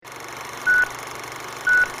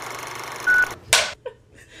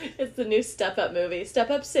the new Step Up movie. Step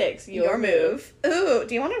Up 6, Your Move. Ooh,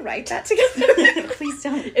 do you want to write that together? Please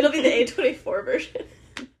don't. It'll be the A24 version.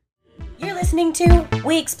 You're listening to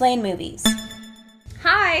We Explain Movies.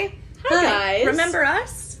 Hi. Hi, guys. Remember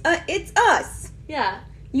us? It's us, Yeah.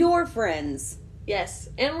 your friends. Yes.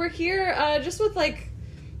 And we're here just with, like,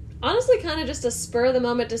 honestly kind of just a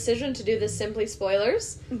spur-of-the-moment decision to do this Simply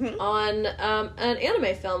Spoilers on an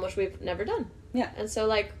anime film, which we've never done. Yeah. And so,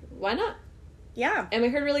 like, why not? Yeah. And we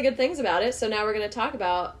heard really good things about it, so now we're going to talk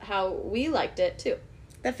about how we liked it, too.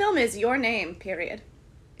 The film is Your Name, period.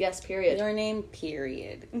 Yes, period. Your Name,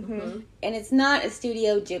 period. Mm-hmm. And it's not a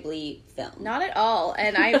Studio Ghibli film. Not at all.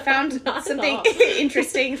 And I found Not at something all.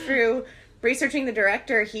 interesting through researching the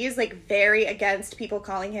director. He is, like, very against people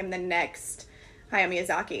calling him the next Hayao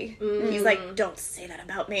Miyazaki. He's like, don't say that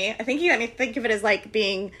about me. I think he let me think of it as, like,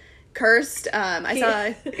 being cursed. I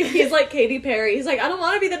saw... He's like Katy Perry. He's like, I don't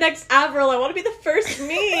want to be the next Avril. I want to be the first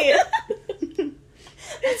me.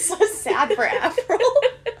 It's so sad for Avril.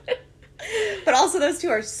 But also those two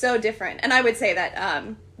are so different. And I would say that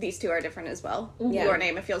these two are different as well. Yeah. Your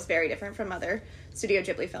Name, it feels very different from other Studio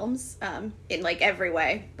Ghibli films in, like, every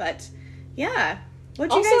way. But, yeah.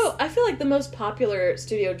 What'd you Also, guys... I feel like the most popular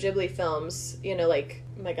Studio Ghibli films, you know, like,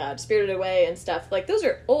 oh my god, Spirited Away and stuff, like, those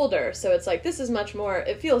are older, so it's like, this is much more,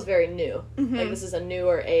 it feels very new. Like, this is a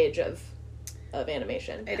newer age of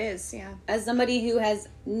animation. It is, yeah. As somebody who has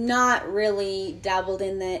not really dabbled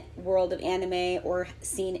in the world of anime or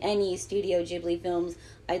seen any Studio Ghibli films,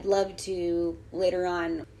 I'd love to later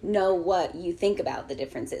on know what you think about the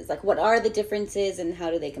differences. Like, what are the differences and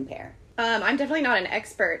how do they compare? I'm definitely not an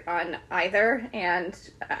expert on either, and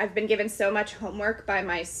I've been given so much homework by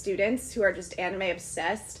my students who are just anime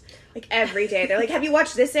obsessed. Like, every day, they're like, have you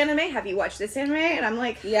watched this anime? Have you watched this anime? And I'm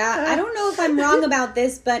like... Yeah, I don't know if I'm wrong about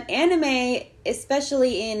this, but anime,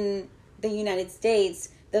 especially in the United States,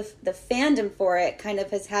 the fandom for it kind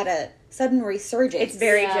of has had a sudden resurgence. It's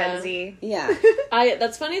very Yeah. Gen Z. Yeah.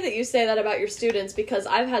 That's funny that you say that about your students, because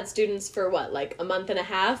I've had students for, what, like, a month and a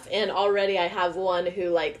half, and already I have one who,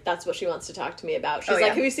 like, that's what she wants to talk to me about. She's Oh, like,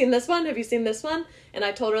 yeah. have you seen this one? Have you seen this one? And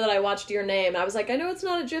I told her that I watched Your Name. I was like, I know it's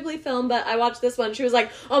not a Ghibli film, but I watched this one. She was like,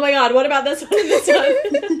 oh my god, what about this one and this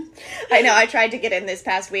one? I know, I tried to get in this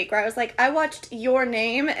past week where I was like, I watched Your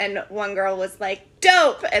Name, and one girl was like,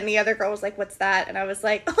 dope! And the other girl was like, what's that? And I was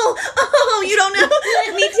like, oh, you don't know?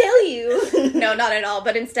 Let me tell you. No, not at all.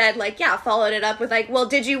 But instead, like, yeah, followed it up with like, well,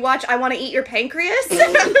 did you watch I Want to Eat Your Pancreas? And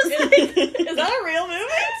I was like, Is that a real movie?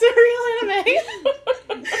 it's a real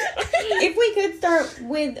anime. If we could start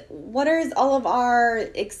with what is all of our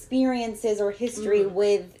experiences or history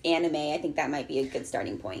with anime, I think that might be a good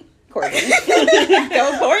starting point. Courtney.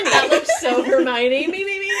 Go Courtney. That looks so Hermione.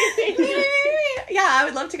 Me. Yeah, I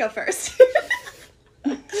would love to go first.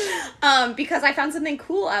 Because I found something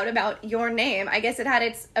cool out about Your Name. I guess it had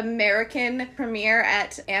its American premiere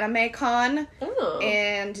at AnimeCon, Oh.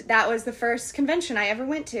 and that was the first convention I ever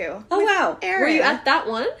went to. Oh, wow. Aaron. Were you at that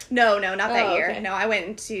one? No, not that Oh, year. okay. No, I went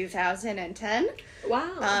in 2010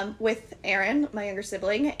 Wow. with Aaron, my younger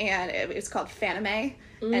sibling, and it was called Fanime.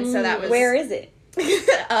 And so that was... Where is it?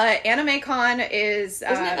 AnimeCon is...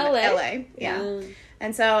 Isn't it LA? LA, yeah.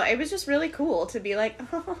 And so it was just really cool to be like,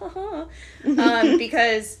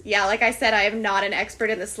 because, yeah, like I said, I am not an expert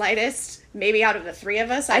in the slightest. Maybe out of the three of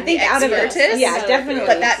us, I'm think the out of expertist. us, yeah, definitely.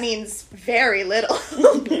 But that means very little,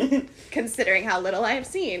 considering how little I have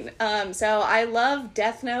seen. So I love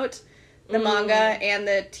Death Note, the manga, and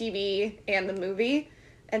the TV, and the movie.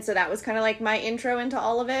 And so that was kind of like my intro into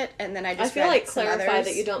all of it. And then I I just feel read like some clarify others.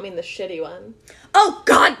 that you don't mean the shitty one. Oh,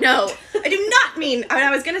 God, no. I do not mean... I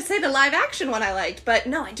was going to say the live action one I liked, but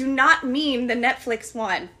no, I do not mean the Netflix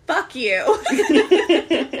one. Fuck you.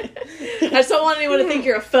 I just don't want anyone to think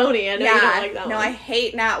you're a phony. I know you don't like that no, one. I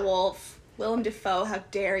hate Nat Wolff. Willem Dafoe, how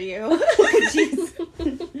dare you?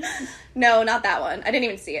 No, not that one. I didn't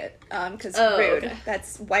even see it, because rude. Okay.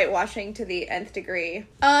 That's whitewashing to the nth degree.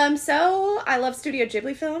 So, I love Studio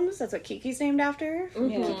Ghibli films. That's what Kiki's named after.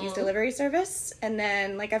 Kiki's Delivery Service. And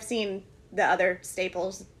then, like, I've seen the other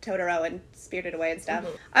staples, Totoro and Spirited Away and stuff.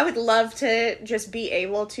 I would love to just be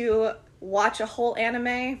able to watch a whole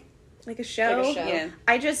anime, like a show. Like a show.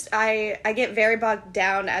 Yeah. I get very bogged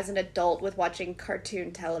down as an adult with watching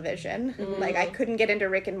cartoon television. Like, I couldn't get into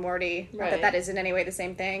Rick and Morty. Not Right. that that is in any way the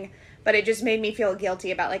same thing. But it just made me feel guilty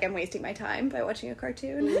about, like, I'm wasting my time by watching a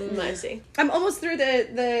cartoon. I see. I'm almost through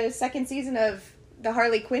the second season of the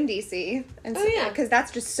Harley Quinn DC. And Oh, yeah. because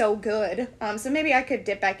that's just so good. So maybe I could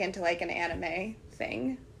dip back into, like, an anime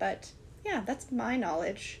thing. But, yeah, that's my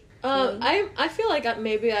knowledge. I feel like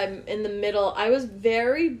maybe I'm in the middle. I was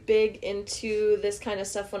very big into this kind of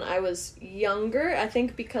stuff when I was younger. I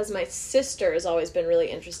think because my sister has always been really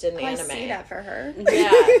interested in anime. I see that for her.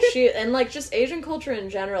 Yeah, and like just Asian culture in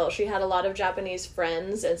general. She had a lot of Japanese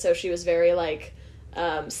friends, and so she was very like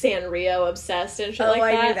Sanrio obsessed and shit like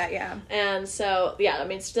that. I knew that, yeah. And so, yeah, I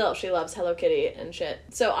mean, still, she loves Hello Kitty and shit.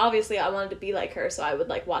 So, obviously, I wanted to be like her, so I would,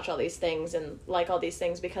 like, watch all these things and like all these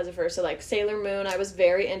things because of her. So, like, Sailor Moon, I was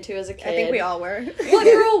very into as a kid. I think we all were. What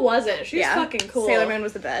girl wasn't? She was fucking cool. Sailor Moon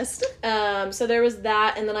was the best. So, there was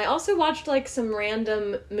that, and then I also watched, like, some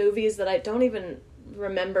random movies that I don't even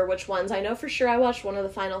remember which ones. I know for sure I watched one of the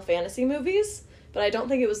Final Fantasy movies, but I don't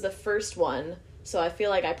think it was the first one. So I feel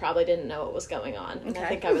like I probably didn't know what was going on. And I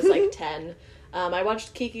think I was like 10. I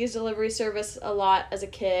watched Kiki's Delivery Service a lot as a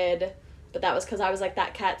kid, but that was because I was like,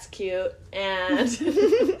 that cat's cute.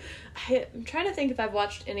 And I'm trying to think if I've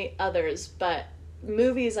watched any others, but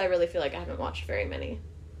movies I really feel like I haven't watched very many.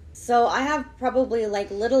 So I have probably like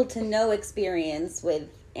little to no experience with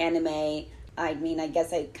anime. I mean, I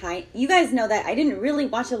guess you guys know that I didn't really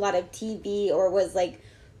watch a lot of TV or was like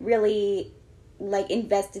really like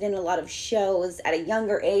invested in a lot of shows at a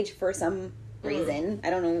younger age for some reason. I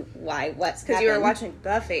don't know why. What's because you were watching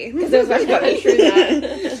Buffy. Because I was watching Buffy. True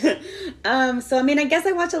that. So I mean, I guess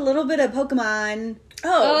I watched a little bit of Pokemon.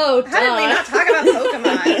 Oh, how did we not talk about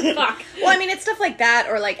Pokemon? Fuck. Well, I mean, it's stuff like that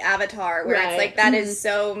or like Avatar, where it's like that is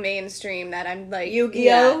so mainstream that I'm like Yu-Gi-Oh.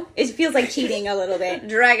 Yeah, it feels like cheating a little bit.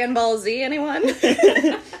 Dragon Ball Z. Anyone?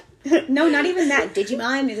 No, not even that.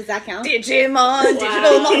 Digimon, does that count? Digimon,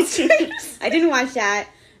 Digital Monsters. I didn't watch that.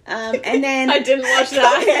 And then I didn't watch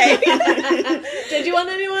that. Okay. Did you want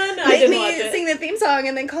anyone? I Make didn't me watch it. sing the theme song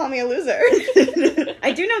and then call me a loser.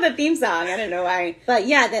 I do know the theme song. I don't know why. But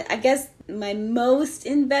yeah, I guess my most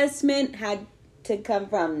investment had to come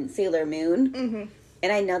from Sailor Moon. Mm-hmm.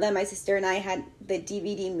 And I know that my sister and I had the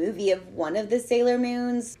DVD movie of one of the Sailor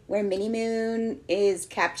Moons where Minnie Moon is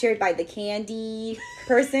captured by the candy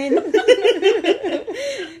person.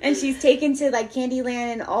 And she's taken to like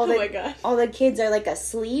Candyland and all the kids are like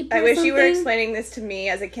asleep. I wish you were something. explaining this to me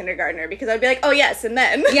as a kindergartner because I'd be like, oh yes, and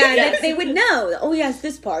then. Yeah, yes. They would know. Oh yes,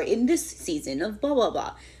 this part in this season of blah blah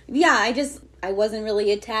blah. Yeah, I wasn't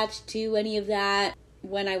really attached to any of that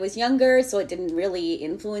when I was younger, so it didn't really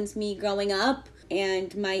influence me growing up.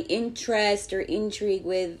 And my interest or intrigue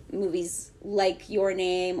with movies like Your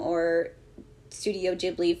Name or Studio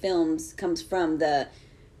Ghibli films comes from the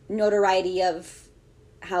notoriety of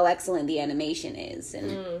how excellent the animation is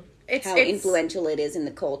and how influential it is in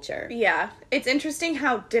the culture. Yeah. It's interesting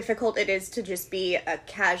how difficult it is to just be a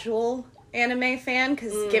casual anime fan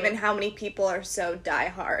because given how many people are so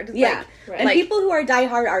diehard. Yeah. And people who are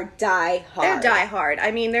diehard are diehard. They're diehard.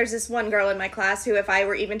 I mean, there's this one girl in my class who if I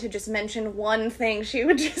were even to just mention one thing, she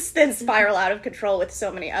would just then spiral out of control with so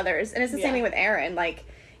many others. And it's the same thing with Aaron. Like,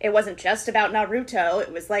 it wasn't just about Naruto.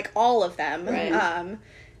 It was like all of them. Right.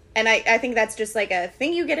 And I think that's just like a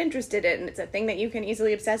thing you get interested in. It's a thing that you can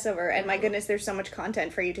easily obsess over. And my goodness, there's so much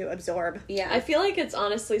content for you to absorb. Yeah. I feel like it's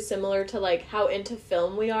honestly similar to like how into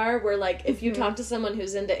film we are, where like if you talk to someone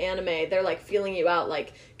who's into anime, they're like feeling you out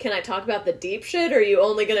like, can I talk about the deep shit or are you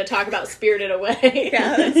only going to talk about Spirited Away?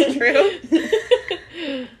 Yeah, that's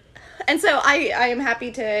true. And so I am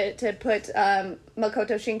happy to put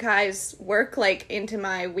Makoto Shinkai's work like into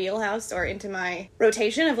my wheelhouse or into my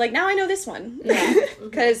rotation of like, now I know this one. Yeah.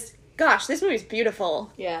 Because gosh, this movie's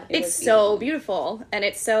beautiful. Yeah. It's so beautiful and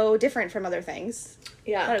it's so different from other things.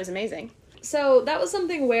 Yeah. I thought it was amazing. So that was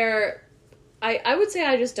something where I would say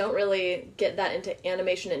I just don't really get that into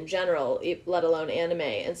animation in general, let alone anime.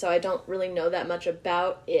 And so I don't really know that much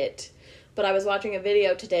about it. But I was watching a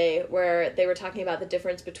video today where they were talking about the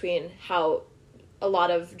difference between how a lot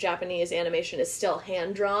of Japanese animation is still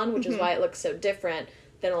hand-drawn, which is why it looks so different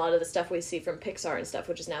than a lot of the stuff we see from Pixar and stuff,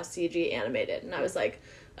 which is now CG animated. And I was like,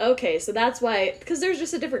 okay, so that's why... Because there's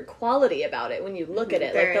just a different quality about it when you look at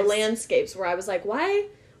it. Like the landscapes, where I was like, why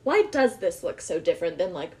does this look so different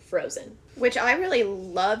than, like, Frozen? Which I really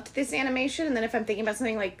loved this animation, and then if I'm thinking about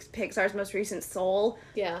something like Pixar's most recent Soul,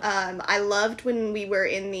 I loved when we were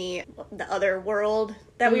in the other world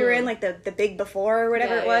that we were in, like the Big Before or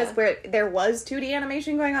whatever it was, where there was 2D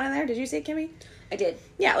animation going on in there. Did you see it, Kimmy? I did.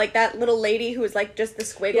 Yeah, like that little lady who was like just the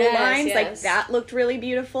squiggle lines, like that looked really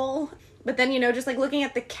beautiful. But then, you know, just like looking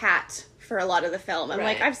at the cat for a lot of the film, I'm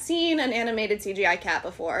like, I've seen an animated CGI cat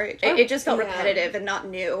before. It just felt repetitive and not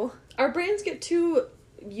new. Our brains get too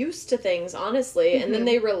used to things, honestly, and then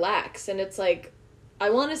they relax, and it's like,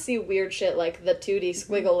 I want to see weird shit like the 2D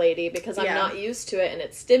squiggle lady because I'm not used to it, and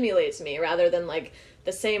it stimulates me rather than like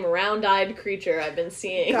the same round-eyed creature I've been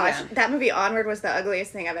seeing. Gosh, that movie Onward was the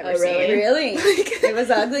ugliest thing I've ever really? seen. Really? It was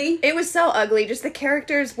ugly? It was so ugly. Just the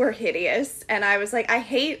characters were hideous. And I was like, I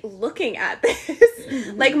hate looking at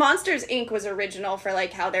this. Like, Monsters, Inc. was original for,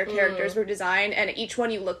 like, how their characters were designed. And each one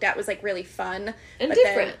you looked at was, like, really fun. And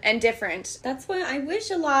different. And different. That's why I wish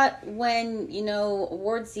a lot when, you know,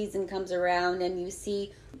 award season comes around and you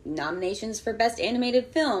see nominations for Best Animated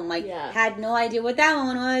Film. Like, had no idea what that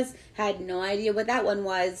one was, had no idea what that one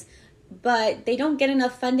was, but they don't get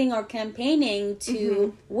enough funding or campaigning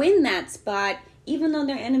to win that spot, even though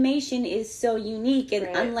their animation is so unique and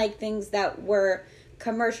unlike things that were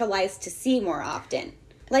commercialized to see more often.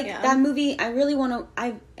 Like, that movie, I really want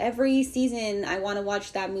to, every season, I want to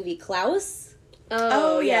watch that movie, Klaus.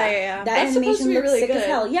 Oh, yeah. That That's animation looks really sick good. as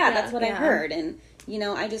hell. Yeah, that's what I heard. And, you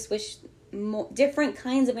know, I just wish different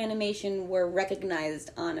kinds of animation were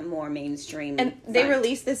recognized on a more mainstream And they front.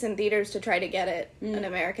 released this in theaters to try to get it an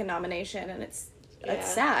American nomination. And it's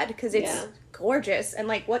sad because it's gorgeous. And,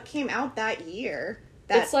 like, what came out that year?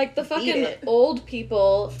 It's like the fucking old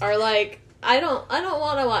people are like, I don't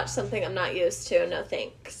want to watch something I'm not used to. No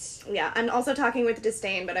thanks. Yeah, I'm also talking with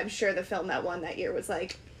disdain, but I'm sure the film that won that year was,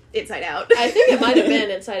 like, Inside Out. I think it might have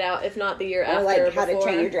been Inside Out, if not the year Or after. like How to before.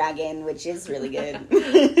 Train Your Dragon, which is really good.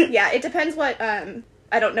 Yeah, it depends what,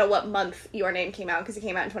 I don't know what month Your Name came out, because it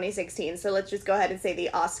came out in 2016, so let's just go ahead and say the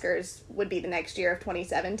Oscars would be the next year of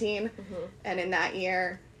 2017, and in that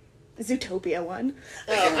year, Zootopia won.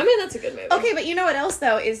 Oh, I mean, that's a good movie. Okay, but you know what else,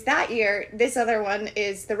 though, is that year, this other one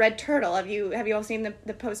is The Red Turtle. Have you all seen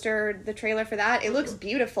the poster, the trailer for that? It looks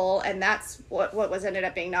beautiful, and that's what was ended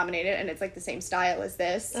up being nominated, and it's, like, the same style as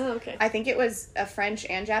this. Oh, okay. I think it was a French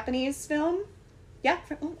and Japanese film. Yeah,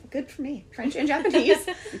 good for me. French and Japanese.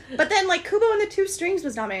 But then, like, Kubo and the Two Strings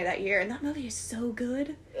was nominated that year, and that movie is so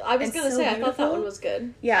good. I was going to say, I thought that one was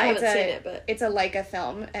good. Yeah, I haven't seen it, but... It's a Leica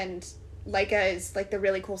film, and Leica is, like, the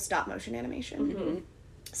really cool stop-motion animation.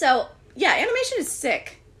 So, yeah, animation is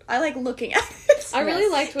sick. I like looking at it. I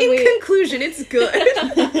really liked when In we... conclusion, it's good.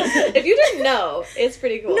 If you didn't know, it's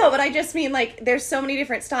pretty cool. No, but I just mean, like, there's so many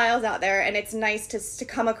different styles out there, and it's nice to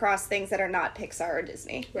come across things that are not Pixar or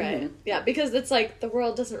Disney. Right. Yeah, because it's like, the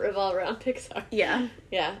world doesn't revolve around Pixar. Yeah.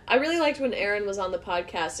 Yeah. I really liked when Aaron was on the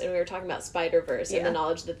podcast and we were talking about Spider-Verse and the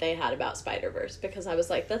knowledge that they had about Spider-Verse, because I was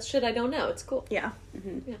like, that's shit I don't know. It's cool. Yeah.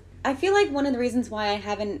 I feel like one of the reasons why I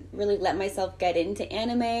haven't really let myself get into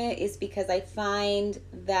anime is because I find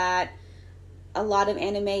that a lot of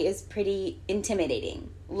anime is pretty intimidating.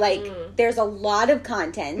 Like, there's a lot of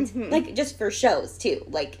content, like, just for shows, too.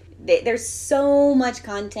 Like, there's so much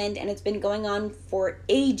content, and it's been going on for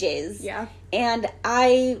ages. Yeah. And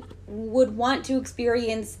I would want to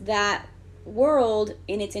experience that world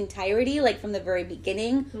in its entirety, like, from the very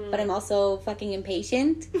beginning, but I'm also fucking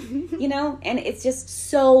impatient, you know? And it's just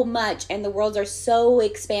so much, and the worlds are so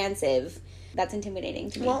expansive. That's intimidating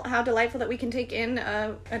to me. Well, how delightful that we can take in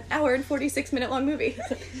an hour and 46-minute long movie.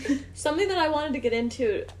 Something that I wanted to get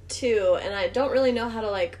into, too, and I don't really know how to,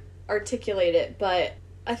 like, articulate it, but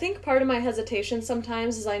I think part of my hesitation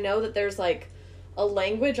sometimes is I know that there's, like, a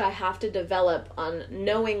language I have to develop on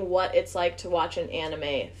knowing what it's like to watch an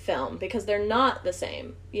anime film, because they're not the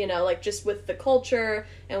same, you know, like, just with the culture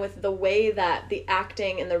and with the way that the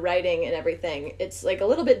acting and the writing and everything, it's, like, a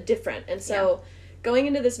little bit different. And so going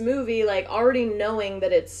into this movie, like, already knowing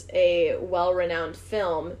that it's a well-renowned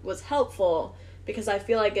film was helpful, because I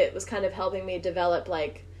feel like it was kind of helping me develop,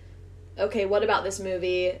 like, okay, what about this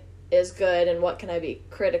movie is good and what can I be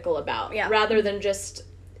critical about? Yeah. Rather than just,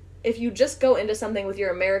 if you just go into something with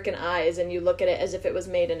your American eyes and you look at it as if it was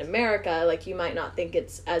made in America, like, you might not think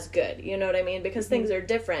it's as good. You know what I mean? Because things are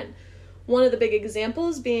different. One of the big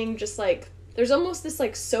examples being just, like, there's almost this,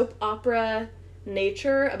 like, soap opera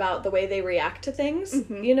nature about the way they react to things.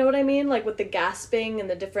 You know what I mean? Like, with the gasping and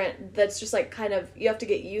the different, that's just, like, kind of, you have to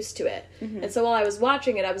get used to it. And so while I was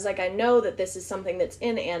watching it, I was like, I know that this is something that's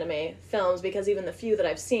in anime films, because even the few that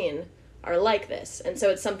I've seen are like this. And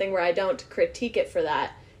so it's something where I don't critique it for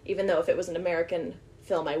that, even though if it was an American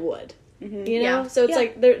film, I would. You know? Yeah. So it's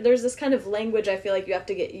like, there's this kind of language I feel like you have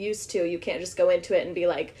to get used to. You can't just go into it and be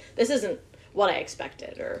like, this isn't what I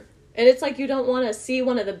expected, or... And it's like, you don't want to see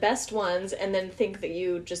one of the best ones and then think that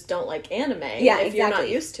you just don't like anime if you're not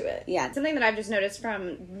used to it. Yeah. Something that I've just noticed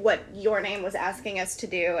from what Your Name was asking us to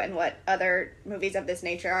do and what other movies of this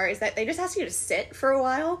nature are is that they just ask you to sit for a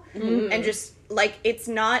while and just, like, it's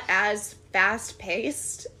not as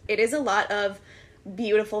fast-paced. It is a lot of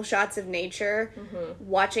beautiful shots of nature,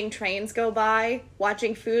 watching trains go by,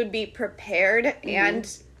 watching food be prepared,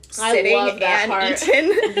 and sitting love that and part.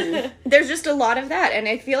 eaten. There's just a lot of that, and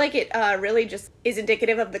I feel like it really just is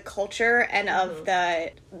indicative of the culture and of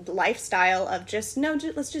the lifestyle of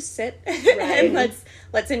let's just sit and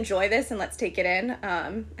let's enjoy this and let's take it in.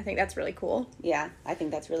 I think that's really cool. Yeah, I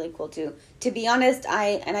think that's really cool too. To be honest,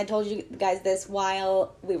 I told you guys this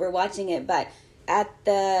while we were watching it, but at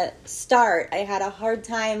the start, I had a hard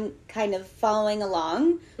time kind of following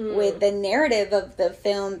along with the narrative of the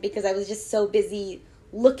film because I was just so busy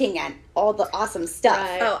looking at all the awesome stuff.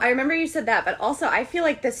 Right. Oh, I remember you said that, but also I feel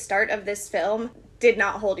like the start of this film did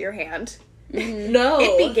not hold your hand. No.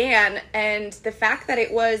 It began, and the fact that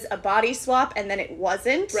it was a body swap and then it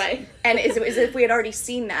wasn't. Right. And it's as if we had already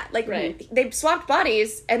seen that. Like, Right. they swapped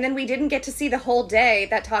bodies, and then we didn't get to see the whole day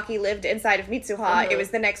that Taki lived inside of Mitsuha. It was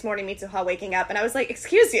the next morning Mitsuha waking up, and I was like,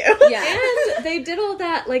 excuse you. Yeah. And they did all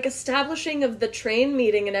that, like, establishing of the train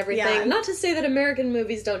meeting and everything. Yeah. Not to say that American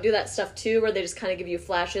movies don't do that stuff, too, where they just kind of give you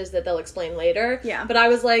flashes that they'll explain later. Yeah. But I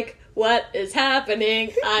was like, what is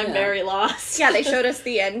happening? I'm very lost. Yeah, they showed us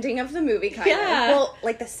the ending of the movie, kind of. Yeah. Well,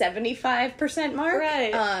 like the 75% mark.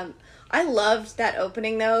 Right. I loved that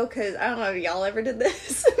opening, though, because I don't know if y'all ever did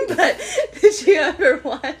this, but did you ever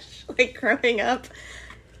watch, like, growing up,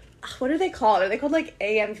 what are they called? Are they called, like,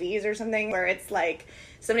 AMVs or something, where it's, like,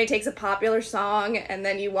 somebody takes a popular song, and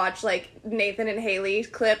then you watch, like, Nathan and Haley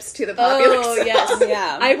clips to the popular song? Yes.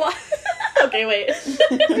 Yeah. Okay, wait.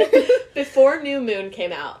 Before New Moon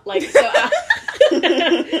came out, like, so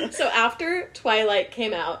after Twilight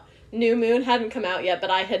came out, New Moon hadn't come out yet, but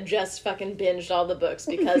I had just fucking binged all the books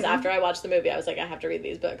because after I watched the movie, I was like, I have to read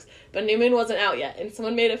these books. But New Moon wasn't out yet, and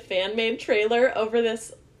someone made a fan-made trailer over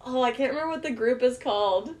this. Oh, I can't remember what the group is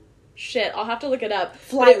called. Shit, I'll have to look it up.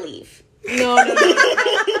 Flyleaf. No.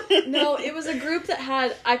 No, it was a group that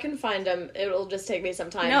had. I can find them. It'll just take me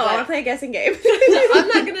some time. No, I but want to play a guessing game. I'm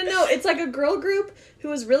not gonna know. It's like a girl group who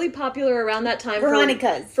was really popular around that time.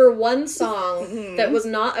 Veronica's. For one song that was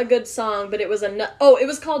not a good song, but it was it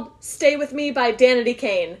was called "Stay with Me" by Danity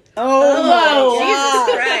Kane. Oh, Jesus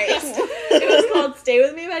my Christ. It was called "Stay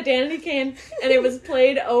with Me" by Danity Kane, and it was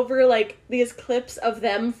played over like these clips of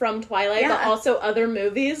them from Twilight, but Yeah. also other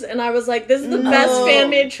movies. And I was like, "This is the best fan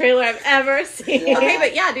made trailer I've ever seen." Yeah. Okay,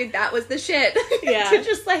 but yeah, dude, that was the shit. Yeah. To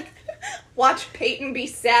just, like, watch Peyton be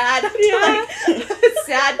sad to, Yeah. like, a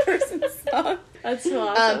sad person's song. That's so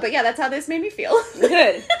awesome. But yeah, that's how this made me feel.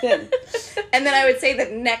 Good. And then I would say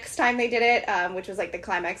that next time they did it, which was like the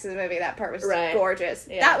climax of the movie, that part was Right. gorgeous.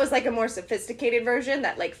 Yeah. That was like a more sophisticated version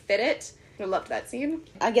that like fit it. I loved that scene.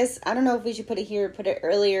 I guess, I don't know if we should put it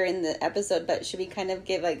earlier in the episode, but should we kind of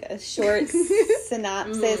give like a short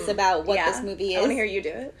synopsis about what this movie is? I want to hear you do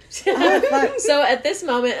it. So at this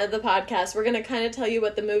moment of the podcast, we're going to kind of tell you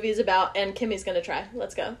what the movie's about, and Kimmy's going to try.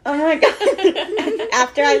 Let's go. Oh my god.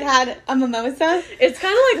 After I've had a mimosa? It's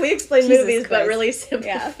kind of like we explain Jesus movies, but Christ. really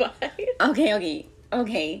simplified.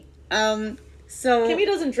 Okay. So Kimmy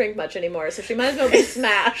doesn't drink much anymore, so she might as well be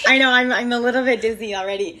smashed. I know I'm a little bit dizzy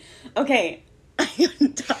already. Okay.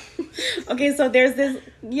 Okay, so there's this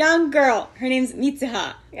young girl. Her name's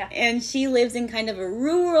Mitsuha. Yeah. And she lives in kind of a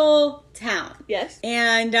rural town. Yes.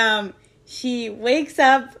 And she wakes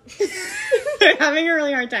up. They're having a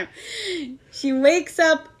really hard time. She wakes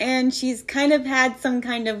up and she's kind of had some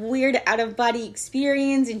kind of weird out-of-body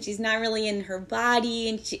experience, and she's not really in her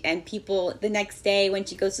body. And people the next day when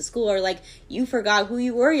she goes to school are like, "You forgot who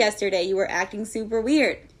you were yesterday. You were acting super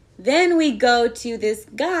weird." Then we go to this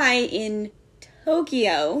guy in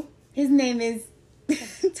Tokyo. His name is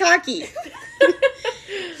Taki.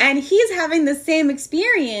 And he's having the same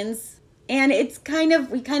experience. And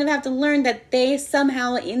we kind of have to learn that they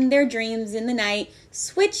somehow, in their dreams, in the night,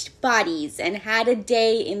 switched bodies and had a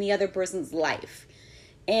day in the other person's life.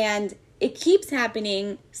 And it keeps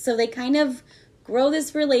happening, so they kind of grow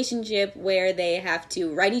this relationship where they have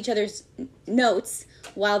to write each other's notes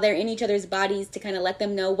while they're in each other's bodies to kind of let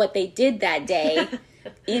them know what they did that day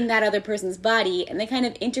in that other person's body. And they kind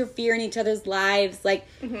of interfere in each other's lives. Like,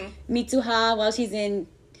 Mitsuha, while she's in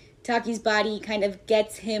Taki's body, kind of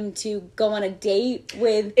gets him to go on a date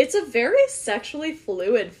with... It's a very sexually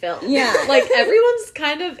fluid film. Yeah. Like, everyone's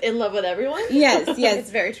kind of in love with everyone. Yes.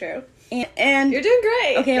 It's very true. And You're doing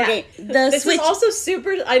great. Okay. This is also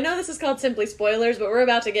super... I know this is called Simply Spoilers, but we're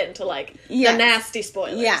about to get into, like, Yes. the nasty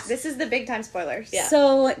spoilers. Yeah. This is the big time spoilers. Yeah.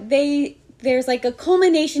 So there's like a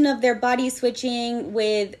culmination of their body switching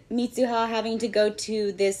with Mitsuha having to go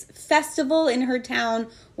to this festival in her town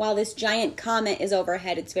while this giant comet is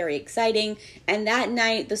overhead. It's very exciting. And that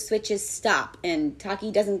night the switches stop and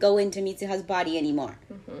Taki doesn't go into Mitsuha's body anymore.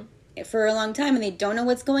 For a long time, and they don't know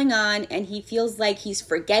what's going on, and he feels like he's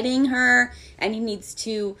forgetting her, and he needs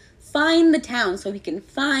to find the town so he can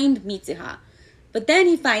find Mitsuha. But then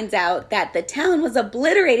he finds out that the town was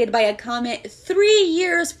obliterated by a comet 3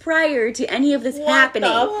 years prior to any of this happening.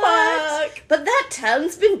 What? But that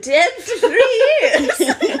town's been dead for 3 years.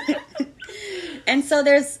 And so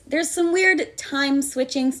there's some weird time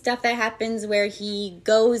switching stuff that happens where he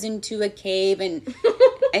goes into a cave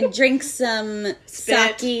and drinks some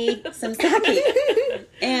sake,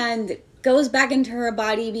 and goes back into her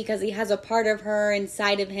body because he has a part of her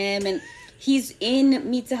inside of him, and he's in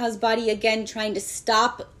Mitsuha's body again trying to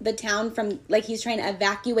stop the town from, like, he's trying to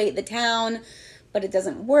evacuate the town, but it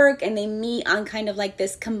doesn't work, and they meet on kind of like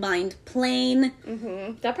this combined plane.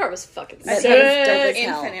 Mm-hmm. That part was fucking That sick. was dope as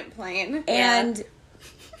hell. Infinite plane.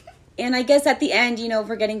 And I guess at the end, you know, if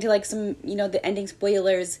we're getting to like some, you know, the ending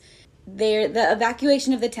spoilers, the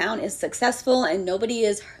evacuation of the town is successful and nobody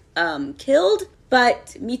is killed, but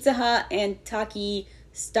Mitsuha and Taki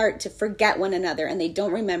start to forget one another and they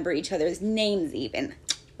don't remember each other's names even.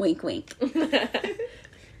 Wink, wink.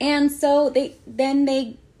 And so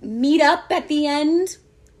they meet up at the end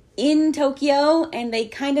in Tokyo and they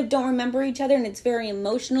kind of don't remember each other and it's very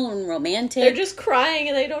emotional and romantic. They're just crying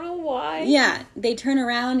and they don't know why. Yeah, they turn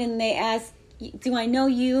around and they ask, do I know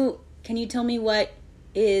you? Can you tell me what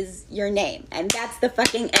is your name? And that's the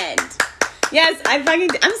fucking end. Yes, I'm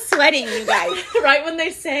sweating, you guys. Right when they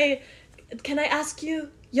say, can I ask you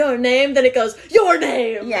your name? Then it goes, your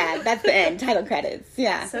name! Yeah, that's the end. Title credits.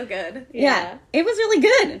 Yeah. So good. Yeah. It was really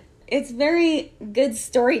good. It's very good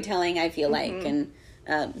storytelling, I feel like. And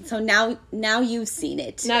so now you've seen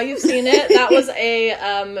it. Now you've seen it. That was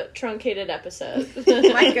a truncated episode.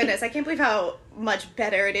 My goodness, I can't believe how much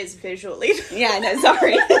better it is visually. Yeah, no,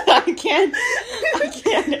 sorry. I can't.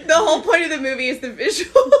 The whole point of the movie is the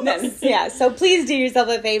visuals. Yeah, so please do yourself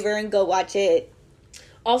a favor and go watch it.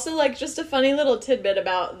 Also, like, just a funny little tidbit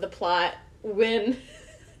about the plot. When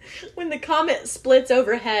the comet splits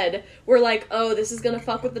overhead, we're like, oh, this is gonna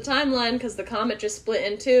fuck with the timeline because the comet just split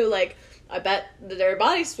in two. Like, I bet their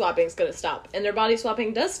body swapping's gonna stop. And their body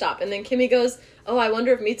swapping does stop. And then Kimmy goes, oh, I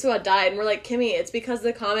wonder if Mitsuha died. And we're like, Kimmy, it's because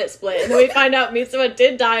the comet split. And then we find out Mitsuha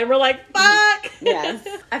did die. And we're like, fuck! Yes.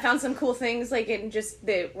 I found some cool things, like, in just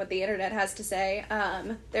what the internet has to say.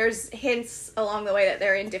 There's hints along the way that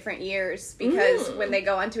they're in different years, because when they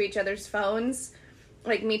go onto each other's phones,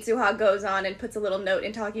 like, Mitsuha goes on and puts a little note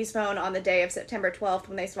in Taki's phone on the day of September 12th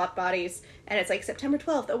when they swap bodies, and it's like, September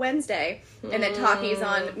 12th, a Wednesday. And then Taki's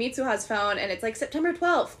on Mitsuha's phone, and it's like, September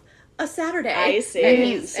 12th, a Saturday. I see.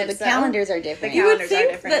 And So the calendars are different. You would calendars are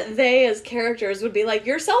think different. that they, as characters, would be like,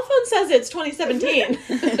 your cell phone says it's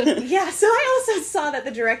 2017. Yeah, so I also saw that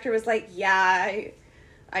the director was like, yeah,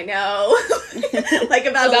 I know. Like,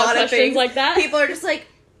 about a lot of questions things. like that? People are just like,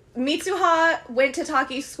 Mitsuha went to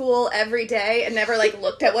Taki's school every day and never, like,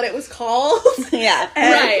 looked at what it was called. Yeah.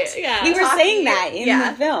 And Right, yeah. We were saying that in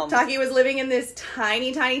the film. Taki was living in this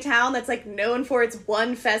tiny, tiny town that's, like, known for its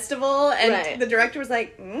one festival, and Right. the director was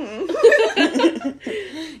like, You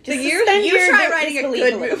try writing a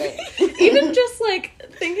good movie. Even just, like,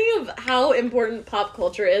 thinking of how important pop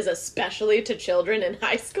culture is, especially to children in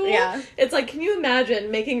high school. Yeah. It's like, can you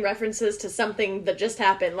imagine making references to something that just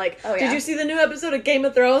happened? Like, Oh, yeah. did you see the new episode of Game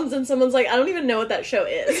of Thrones? And someone's like, I don't even know what that show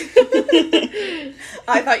is.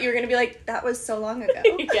 I thought you were going to be like, that was so long ago.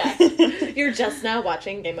 Yeah. You're just now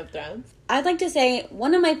watching Game of Thrones. I'd like to say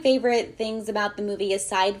one of my favorite things about the movie,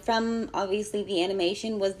 aside from obviously the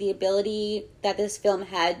animation, was the ability that this film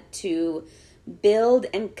had to build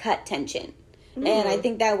and cut tension. And I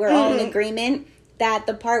think that we're all in agreement that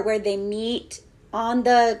the part where they meet on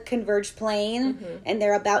the converged plane and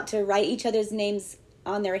they're about to write each other's names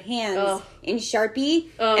on their hands in Sharpie,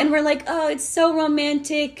 and we're like, oh, it's so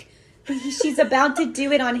romantic. She's about to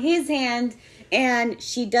do it on his hand, and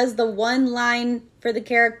she does the one line for the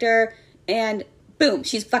character, and boom,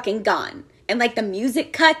 she's fucking gone. And, like, the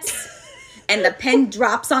music cuts, and the pen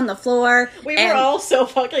drops on the floor. We were all so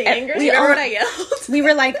fucking angry. we Remember all- what I yelled? We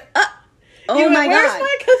were like, oh You were my like, where's god.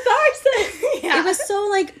 my catharsis? It was so,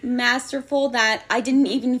 like, masterful that I didn't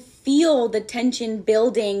even feel the tension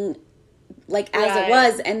building, like, as Right. it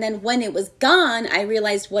was. And then when it was gone, I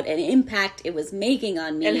realized what an impact it was making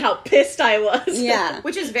on me. And how pissed I was. Yeah.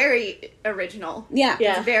 Which is very original. Yeah.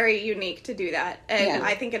 Yeah. It's very unique to do that. And Yeah.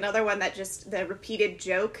 I think another one that just, the repeated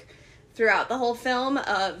joke throughout the whole film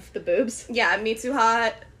of, The boobs. yeah,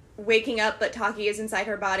 Mitsuha waking up, but Taki is inside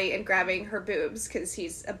her body and grabbing her boobs because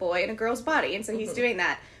he's a boy in a girl's body, and so he's doing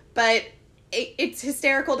that. But it's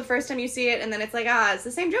hysterical the first time you see it, and then it's like, it's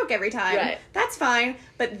the same joke every time. Right. That's fine.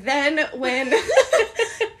 But then when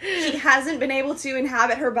he hasn't been able to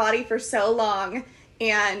inhabit her body for so long,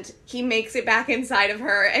 and he makes it back inside of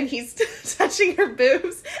her, and he's touching her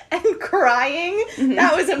boobs and crying.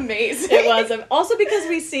 That was amazing. It was. Also because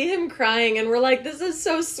we see him crying, and we're like, this is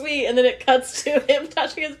so sweet, and then it cuts to him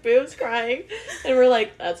touching his boobs crying, and we're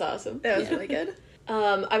like, that's awesome. That was really good.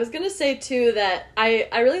 I was gonna say, too, that I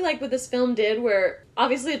really like what this film did, where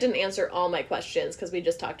obviously it didn't answer all my questions, because we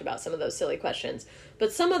just talked about some of those silly questions,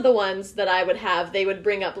 but some of the ones that I would have, they would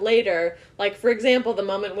bring up later, like, for example, the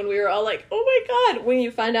moment when we were all like, oh my god, when you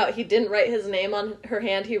find out he didn't write his name on her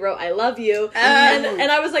hand, he wrote, I love you,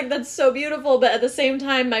 and I was like, that's so beautiful, but at the same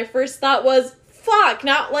time, my first thought was, fuck,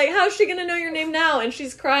 now, like, how's she gonna know your name now? And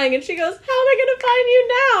she's crying, and she goes, how am I gonna find you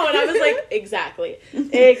now? And I was like, exactly.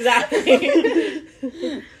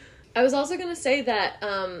 I was also gonna say that,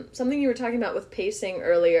 something you were talking about with pacing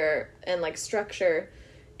earlier, and, like, structure,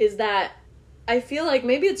 is that I feel like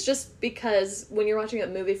maybe it's just because when you're watching a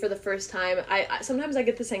movie for the first time, I sometimes I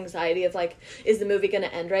get this anxiety of, like, is the movie going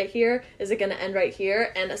to end right here? Is it going to end right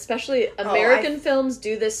here? And especially American films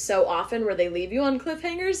do this so often where they leave you on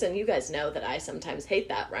cliffhangers, and you guys know that I sometimes hate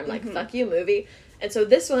that, where I'm like, fuck you, movie. And so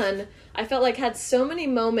this one, I felt like had so many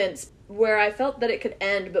moments where I felt that it could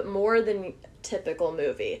end, but more than typical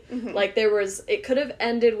movie. Like, it could have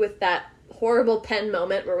ended with that horrible pen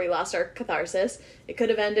moment where we lost our catharsis. It could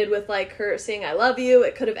have ended with, like, her saying I love you.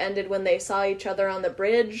 It could have ended when they saw each other on the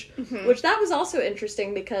bridge, which that was also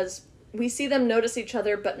interesting because we see them notice each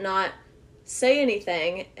other but not say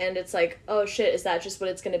anything, and it's like, oh shit, is that just what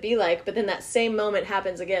it's going to be like? But then that same moment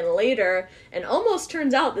happens again later and almost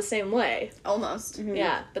turns out the same way. Almost.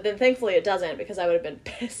 Yeah, but then thankfully it doesn't, because I would have been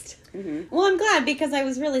pissed. Well, I'm glad, because I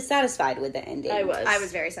was really satisfied with the ending. I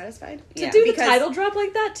was very satisfied. To do the title drop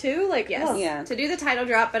like that too? Like, yes. Oh. Yeah. To do the title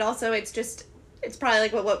drop, but also it's probably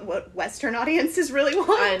like what Western audiences really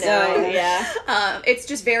want. I know, yeah. It's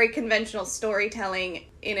just very conventional storytelling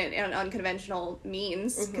in an unconventional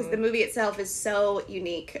means, because the movie itself is so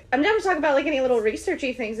unique. I'm down to talk about, like, any little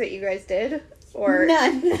researchy things that you guys did, or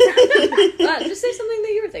none. Just say something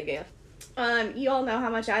that you were thinking of. You all know how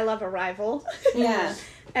much I love Arrival. Yeah.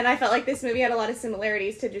 And I felt like this movie had a lot of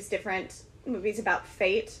similarities to just different movies about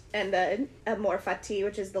fate, and the Amor Fati,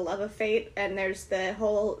 which is the love of fate, and there's the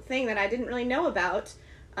whole thing that I didn't really know about,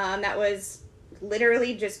 that was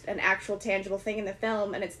literally just an actual tangible thing in the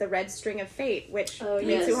film, and it's the red string of fate, which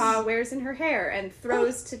Mitsuha wears in her hair and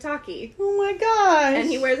throws to Taki. Oh my gosh. And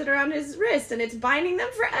he wears it around his wrist, and it's binding them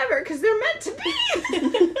forever, because they're meant to be!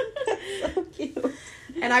 That's so cute.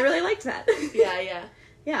 And I really liked that. Yeah.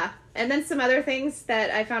 Yeah. And then some other things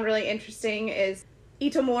that I found really interesting is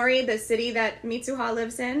Itomori, the city that Mitsuha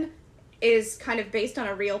lives in, is kind of based on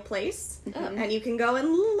a real place. And you can go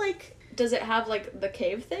and, like... Does it have, like, the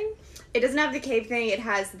cave thing? It doesn't have the cave thing. It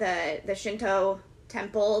has the Shinto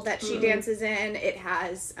temple that she dances in. It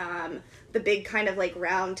has the big kind of, like,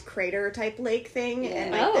 round crater type lake thing.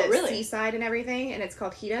 And, like, the seaside and everything. And it's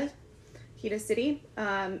called Hida City.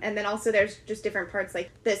 And then also there's just different parts, like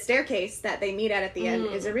the staircase that they meet at the end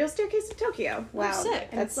is a real staircase to Tokyo. Wow. Oh, sick.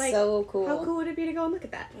 And That's it's like, so cool. how cool would it be to go and look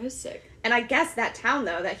at that? That is sick. And I guess that town,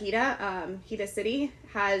 though, that Hida City,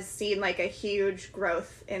 has seen, like, a huge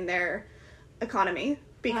growth in their economy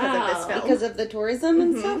because of this film. Because of the tourism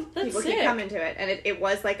and stuff? That's People sick. keep coming to it. And it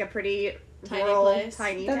was, like, a pretty Tiny rural, place.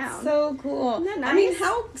 tiny That's town. so cool. Isn't that nice? I mean,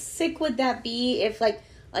 how sick would that be if, like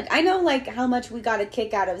I know, like, how much we got a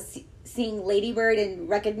kick out of seeing Lady Bird and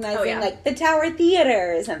recognizing, like, the Tower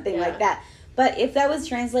Theater or something like that. But if that was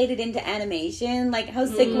translated into animation, like, how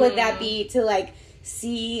sick would that be to, like,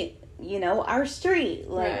 see, you know, our street?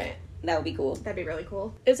 Like, that would be cool. That'd be really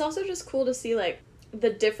cool. It's also just cool to see, like, the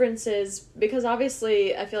differences, because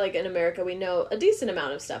obviously I feel like in America we know a decent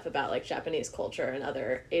amount of stuff about, like, Japanese culture and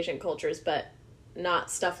other Asian cultures, but not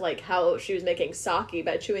stuff like how she was making sake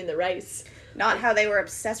by chewing the rice. Not how they were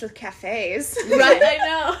obsessed with cafes. Right,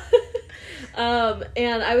 I know.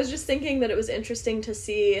 And I was just thinking that it was interesting to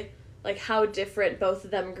see, like, how different both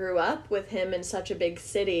of them grew up, with him in such a big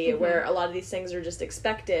city where a lot of these things are just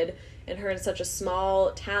expected, and her in such a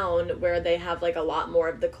small town where they have, like, a lot more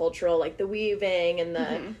of the cultural, like, the weaving and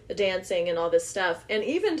the dancing and all this stuff. And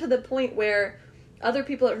even to the point where other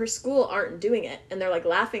people at her school aren't doing it, and they're, like,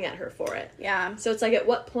 laughing at her for it. Yeah. So it's like, at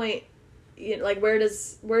what point, you know, like,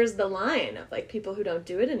 where's the line of, like, people who don't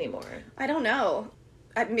do it anymore? I don't know.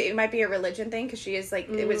 It might be a religion thing, because she is, like,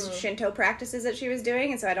 it was Shinto practices that she was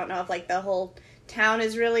doing, and so I don't know if, like, the whole town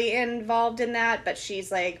is really involved in that, but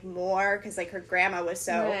she's, like, more, because, like, her grandma was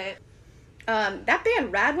so... Right. That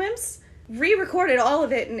band, Radwimps, re-recorded all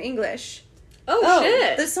of it in English. Oh,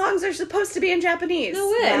 shit! The songs are supposed to be in Japanese. No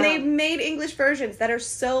way. And they made English versions that are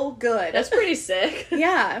so good. That's pretty sick.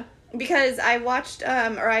 Yeah. because I watched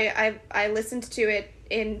or I listened to it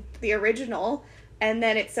in the original, and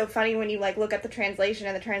then it's so funny when you like look up the translation,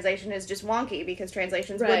 and the translation is just wonky because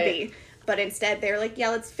translations would be. But instead, they're like, yeah,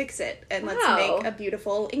 let's fix it and let's make a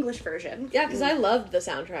beautiful English version. Yeah, because I loved the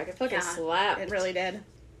soundtrack. It fucking slapped. It really did.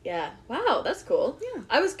 Yeah. Wow, that's cool. Yeah.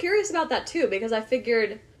 I was curious about that too because I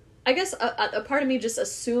figured, I guess a part of me just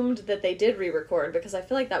assumed that they did re-record because I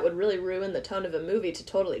feel like that would really ruin the tone of a movie to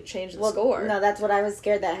totally change the score. No, that's what I was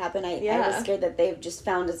scared that happened. I was scared that they've just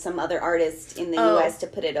found some other artist in the U.S. to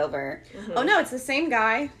put it over. Mm-hmm. Oh no, it's the same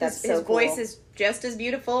guy. His so cool. voice is just as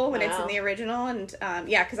beautiful when it's in the original, and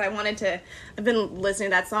because I've been listening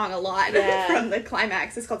to that song a lot from the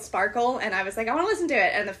climax. It's called Sparkle, and I was like, I want to listen to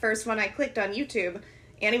it, and the first one I clicked on YouTube,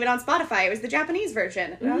 and even on Spotify, it was the Japanese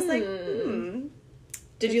version, and I was like,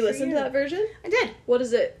 Did you listen to that version? I did. What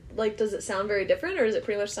is it like? Does it sound very different, or does it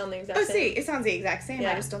pretty much sound the exact same? Oh, see, it sounds the exact same.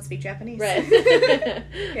 I just don't speak Japanese. Right. I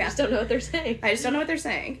just don't know what they're saying. I just don't know what they're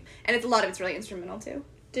saying, and a lot of it's really instrumental too.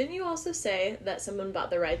 Didn't you also say that someone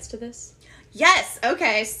bought the rights to this? Yes.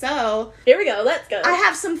 Okay. So here we go. Let's go. I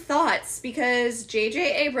have some thoughts because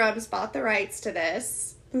J.J. Abrams bought the rights to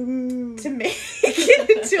this to make it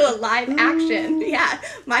into a live action. Yeah,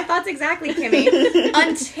 my thoughts exactly, Kimmy.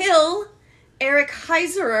 Until Eric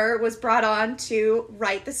Heiserer was brought on to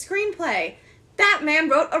write the screenplay. That man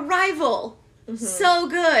wrote Arrival. So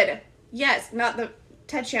good. Yes, not the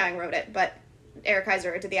Ted Chiang wrote it, but Eric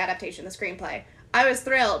Heiserer did the adaptation, the screenplay. I was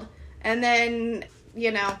thrilled. And then,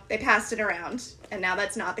 they passed it around, and now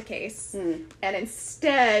that's not the case. And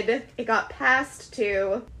instead, it got passed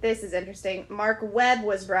to, this is interesting, Mark Webb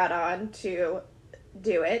was brought on to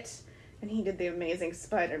do it. And he did the Amazing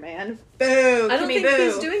Spider-Man. Boo! I don't think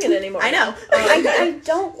he's doing it anymore. I know. I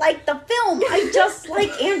don't like the film. I just like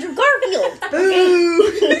Andrew Garfield.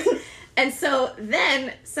 Boo! And so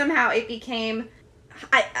then somehow it became,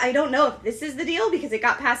 I don't know if this is the deal because it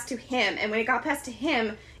got passed to him. And when it got passed to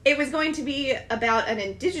him, it was going to be about an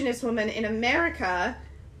indigenous woman in America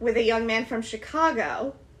with a young man from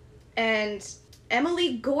Chicago. And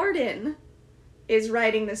Emily Gordon is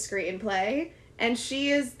writing the screenplay. And she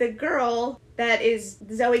is the girl that is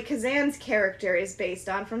Zoe Kazan's character is based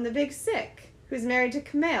on from The Big Sick, who's married to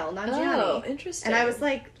Kumail Nanjiani. Oh, interesting. And I was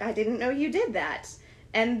like, I didn't know you did that.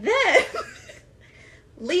 And then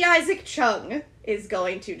Lee Isaac Chung is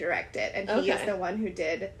going to direct it, and he is the one who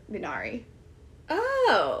did Minari.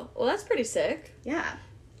 Oh, well, that's pretty sick. Yeah.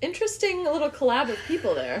 Interesting little collab of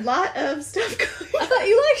people there. A lot of stuff going on. I thought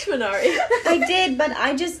you liked Minari. I did, but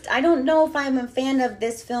I don't know if I'm a fan of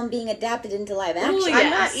this film being adapted into live action. Ooh, yes. I'm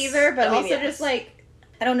not either, but also just like...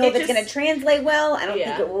 I don't know if it's going to translate well. I don't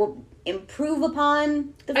think it will improve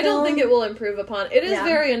upon the film. I don't think it will improve upon. It is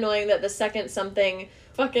very annoying that the second something...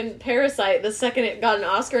 Fucking Parasite, the second it got an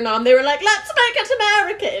Oscar nom, they were like, let's make it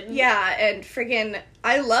American! Yeah, and friggin',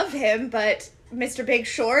 I love him, but... Mr. Big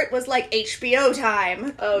Short was like HBO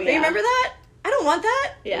time. Oh, yeah. Do you remember that? I don't want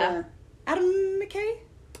that. Yeah. Adam McKay?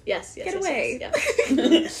 Yes. Get away.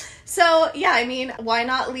 Yes. So, yeah, I mean, why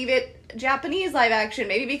not leave it Japanese live action?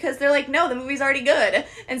 Maybe because they're like, no, the movie's already good.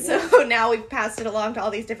 And so now we've passed it along to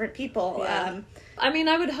all these different people. Yeah. I mean,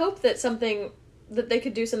 I would hope that they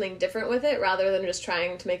could do something different with it rather than just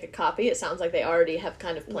trying to make a copy. It sounds like they already have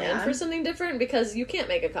kind of planned for something different because you can't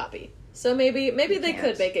make a copy. So maybe they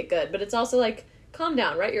could make it good, but it's also like, calm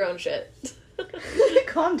down, write your own shit.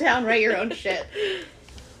 Calm down, write your own shit.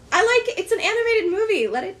 It's an animated movie.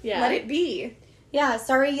 Let it be. Yeah,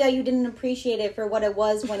 sorry you didn't appreciate it for what it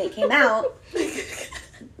was when it came out.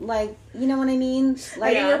 Like, you know what I mean?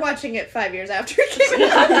 Like, you were watching it 5 years after it came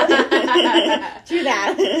out. True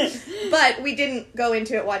that. But we didn't go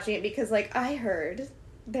into it watching it because, like, I heard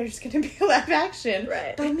there's going to be a live action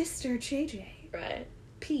by Mr. JJ. Right.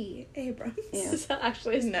 P. Abrams. Yeah.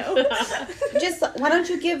 Actually, no. Just, why don't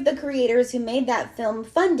you give the creators who made that film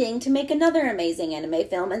funding to make another amazing anime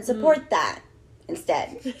film and support that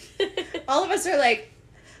instead? All of us are like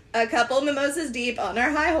a couple mimosas deep on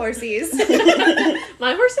our high horses.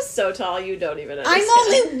 My horse is so tall, you don't even understand. I'm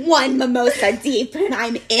only one mimosa deep, and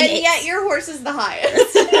I'm in it. And yet your horse is the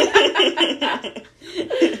highest.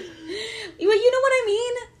 Well, you know what I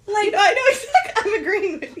mean? Like, I know exactly. I'm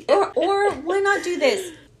agreeing with you. Or why not do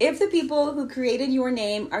this? If the people who created your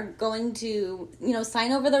name are going to,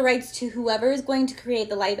 sign over the rights to whoever is going to create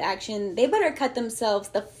the live action, they better cut themselves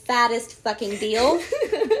the fattest fucking deal.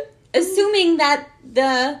 Assuming that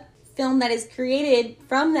the film that is created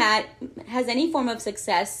from that has any form of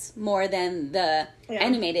success more than the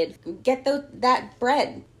animated. Get that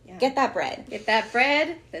bread. Yeah. Get that bread. Get that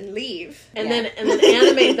bread, then leave. And then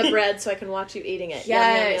animate the bread so I can watch you eating it.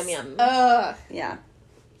 Yes. Yum, yum, yum, yum. Yeah.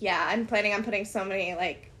 Yeah, I'm planning on putting so many,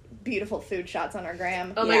 like, beautiful food shots on our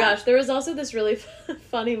gram. Oh my gosh, there was also this really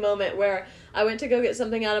funny moment where I went to go get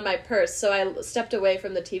something out of my purse, so I stepped away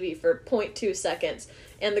from the TV for 0.2 seconds,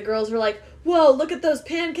 and the girls were like, whoa, look at those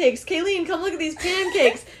pancakes. Kayleen, come look at these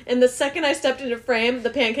pancakes. And the second I stepped into frame, the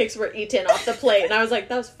pancakes were eaten off the plate, and I was like,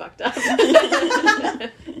 that was fucked up.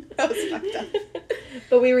 That was fucked up.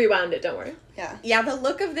 But we rewound it, don't worry. Yeah, the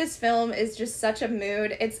look of this film is just such a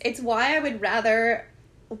mood. It's why I would rather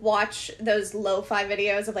watch those lo-fi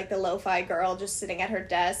videos of, like, the lo-fi girl just sitting at her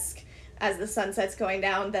desk as the sunset's going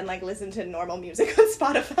down than, like, listen to normal music on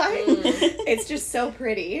Spotify. It's just so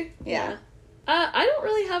pretty. Yeah. I don't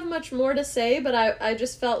really have much more to say, but I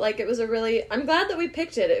just felt like it was I'm glad that we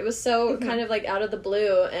picked it. It was so kind of, like, out of the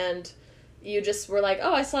blue, and you just were like,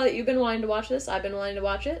 oh, I saw that you've been wanting to watch this, I've been wanting to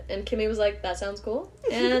watch it, and Kimmy was like, that sounds cool,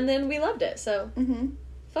 and then we loved it, so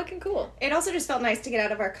fucking cool. It also just felt nice to get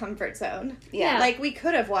out of our comfort zone. Yeah. Like, we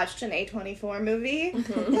could have watched an A24 movie,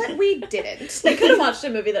 but we didn't. We could have watched a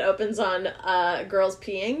movie that opens on girls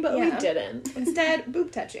peeing, but we didn't. Instead,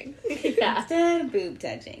 boob touching. Yeah. Instead of boob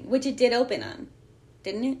touching, which it did open on,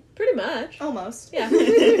 didn't it? Pretty much. Almost. Yeah.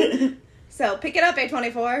 So, pick it up,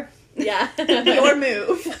 A24. Yeah. Your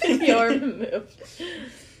move. Your move.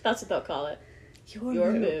 That's what they'll call it.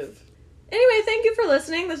 Your move. Anyway, thank you for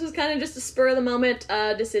listening. This was kind of just a spur-of-the-moment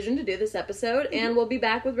decision to do this episode, and we'll be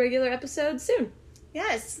back with regular episodes soon.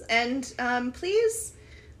 Yes, and please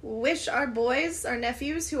wish our boys, our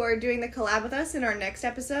nephews, who are doing the collab with us in our next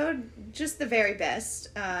episode, just the very best.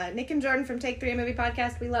 Nick and Jordan from Take 3 Movie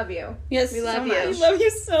Podcast, we love you. Yes, We love you. much. We love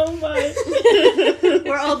you so much.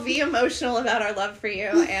 We're all emotional about our love for you,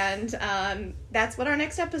 and that's what our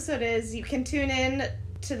next episode is. You can tune in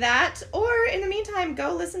to that, or in the meantime,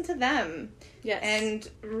 go listen to them. Yes. And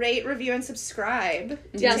rate, review, and subscribe. To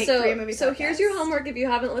Yeah, Take 3 Movie so Podcast. here's your homework. If you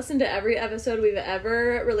haven't listened to every episode we've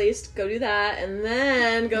ever released, go do that, and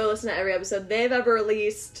then go listen to every episode they've ever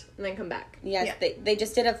released, and then come back. Yes, they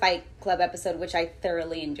just did a Fight Club episode, which I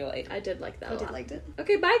thoroughly enjoyed. I did like that a lot. liked it.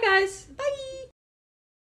 Okay, bye guys. Bye!